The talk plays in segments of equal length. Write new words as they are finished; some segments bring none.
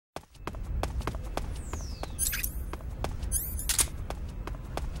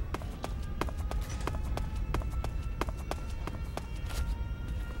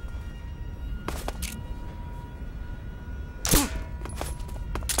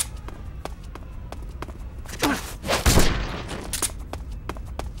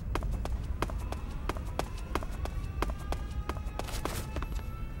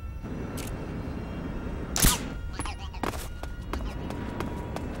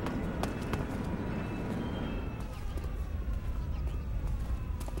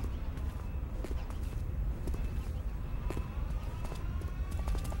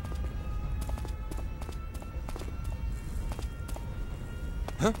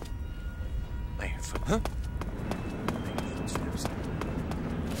Huh? I hear foot. Huh? I hear footsteps.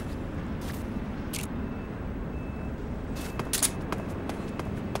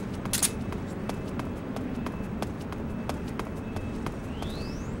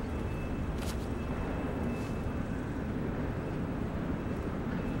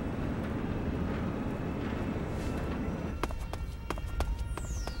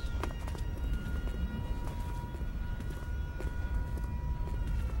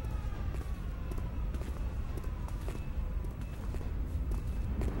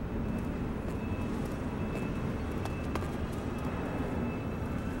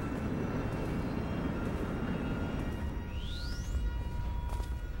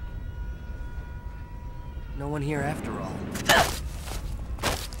 No one here after all.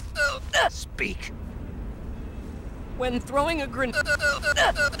 Speak. When throwing a grenade...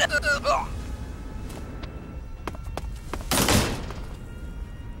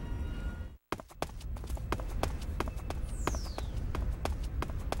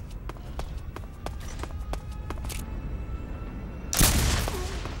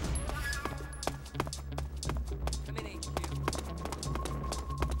 Come in, HQ.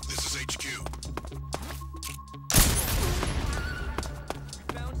 This is HQ.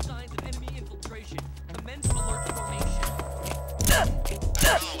 We found signs of enemy infiltration. Immense alert formation.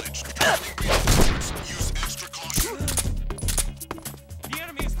 Acknowledged. Use extra caution. The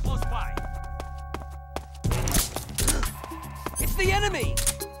enemy is close by. It's the enemy!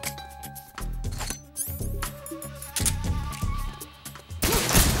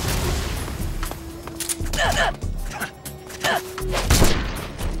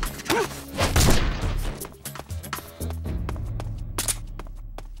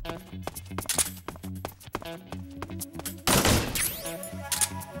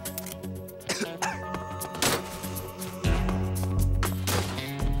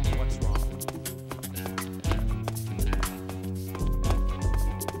 What's wrong?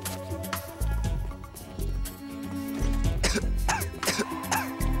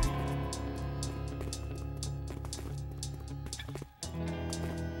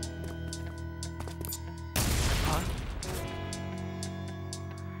 Huh?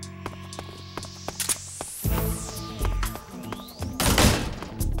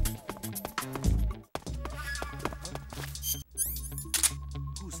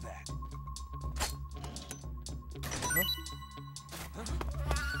 Who's that? Huh? Huh?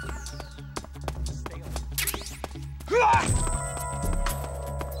 Stay on.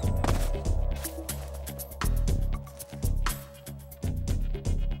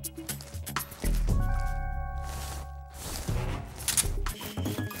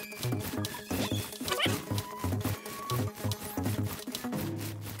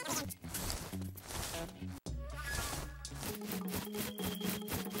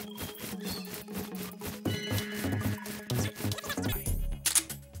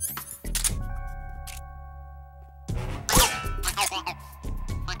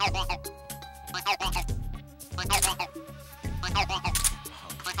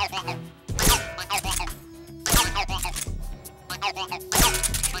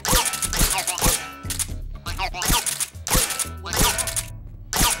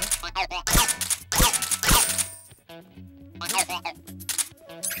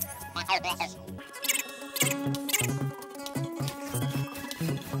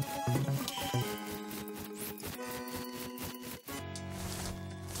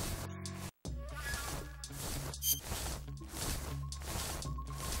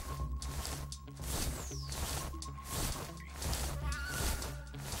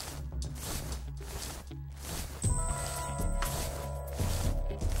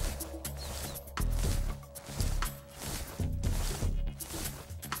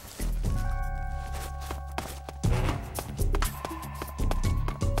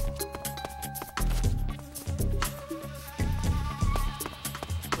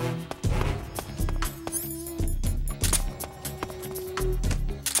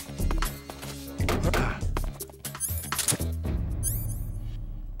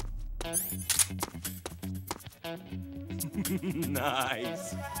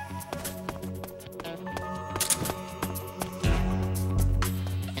 Nice.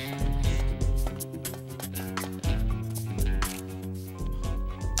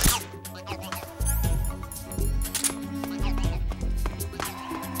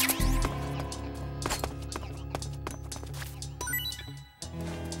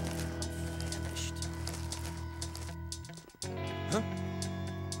 Huh?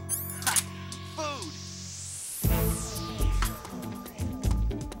 Food.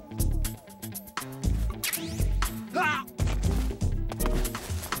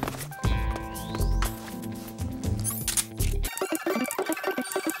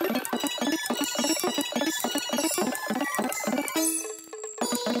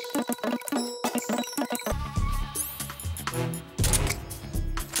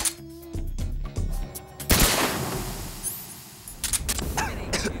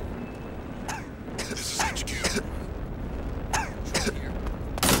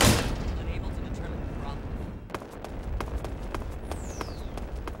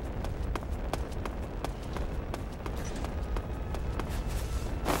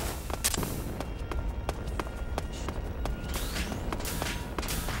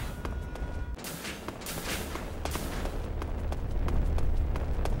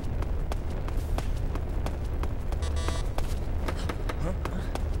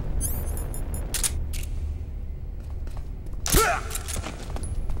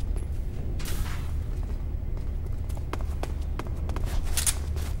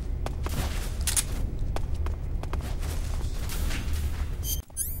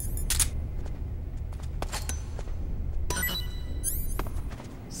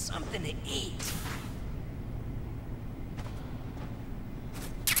 to eat.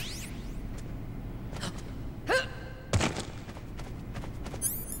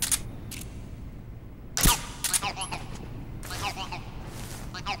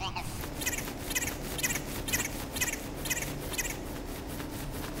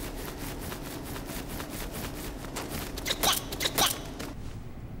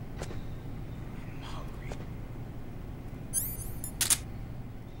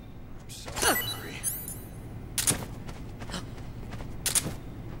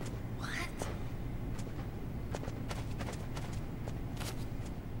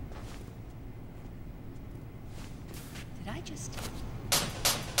 Did I just...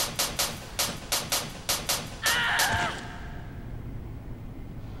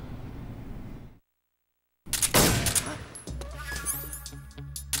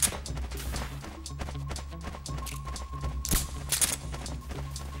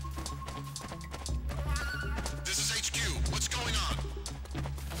 This is HQ. What's going on?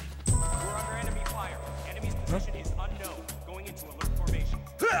 We're under enemy fire. Enemy's position is unknown. Going into alert formation.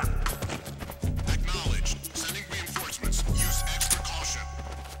 Acknowledged. Sending reinforcements. Use extra caution.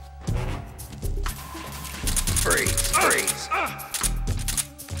 Freeze! Freeze!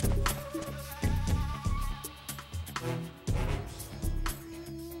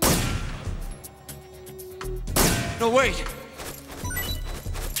 No, wait!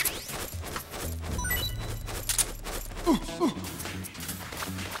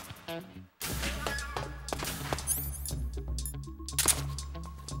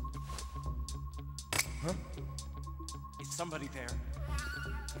 Huh? Is somebody there?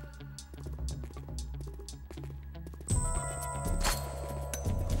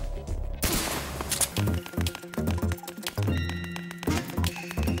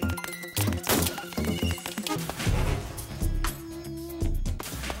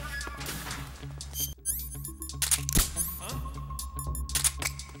 Huh?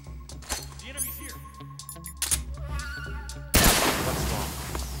 The enemy's here. What's wrong?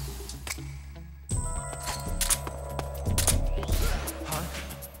 Huh?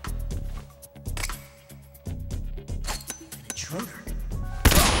 An intruder?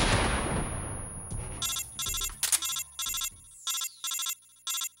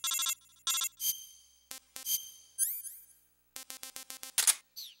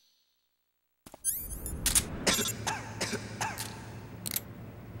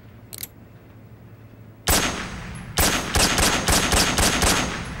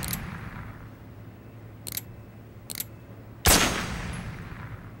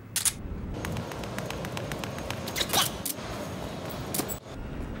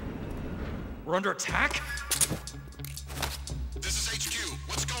 We're under attack? This is HQ.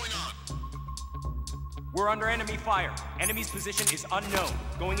 What's going on? We're under enemy fire. Enemy's position is unknown.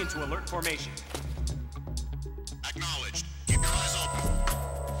 Going into alert formation. Acknowledged. Keep your eyes open.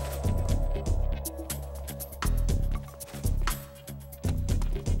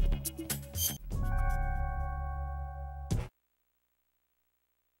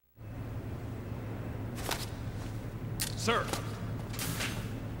 Sir!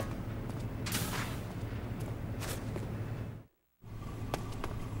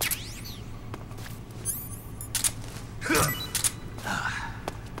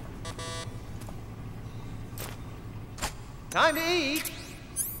 Time to eat.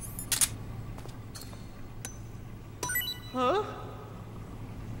 Huh?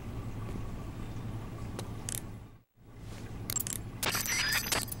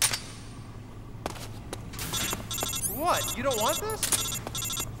 What? You don't want this?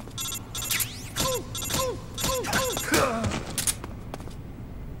 Ooh, ooh, ooh, ooh.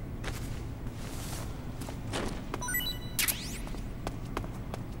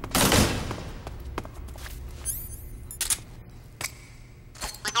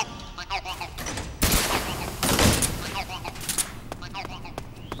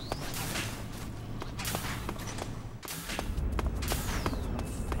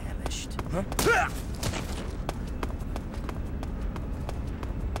 Famished. Huh?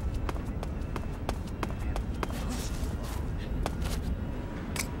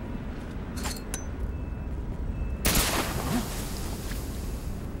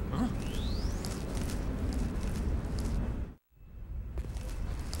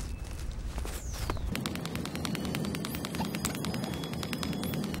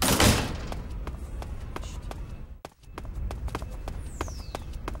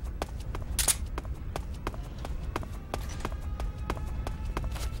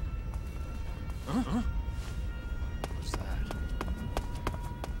 Huh? What's that?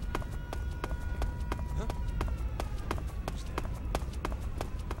 Huh? Who's there?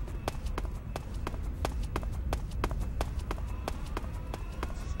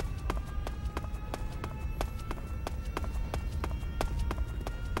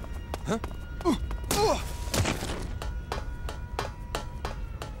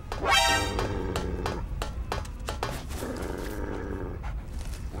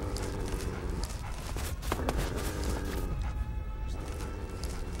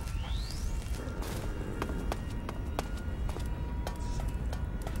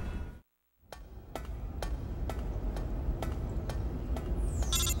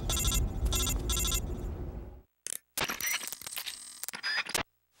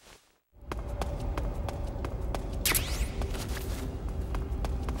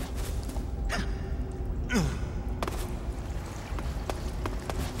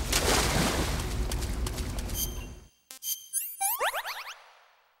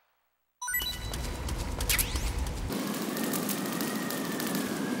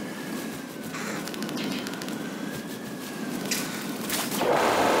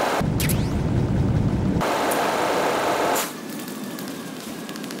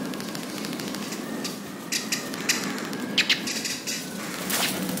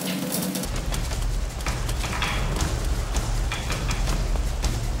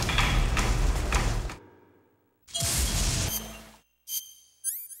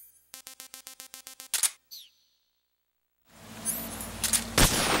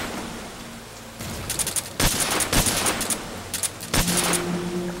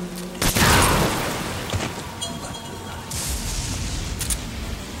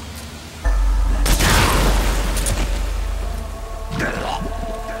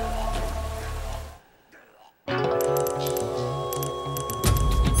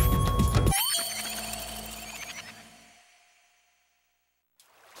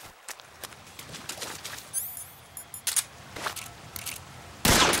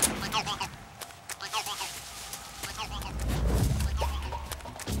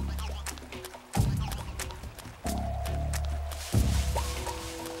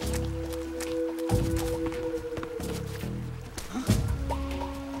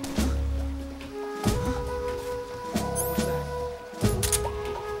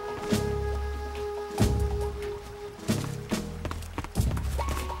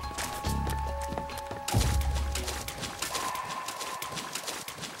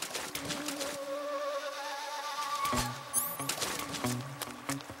 Moving.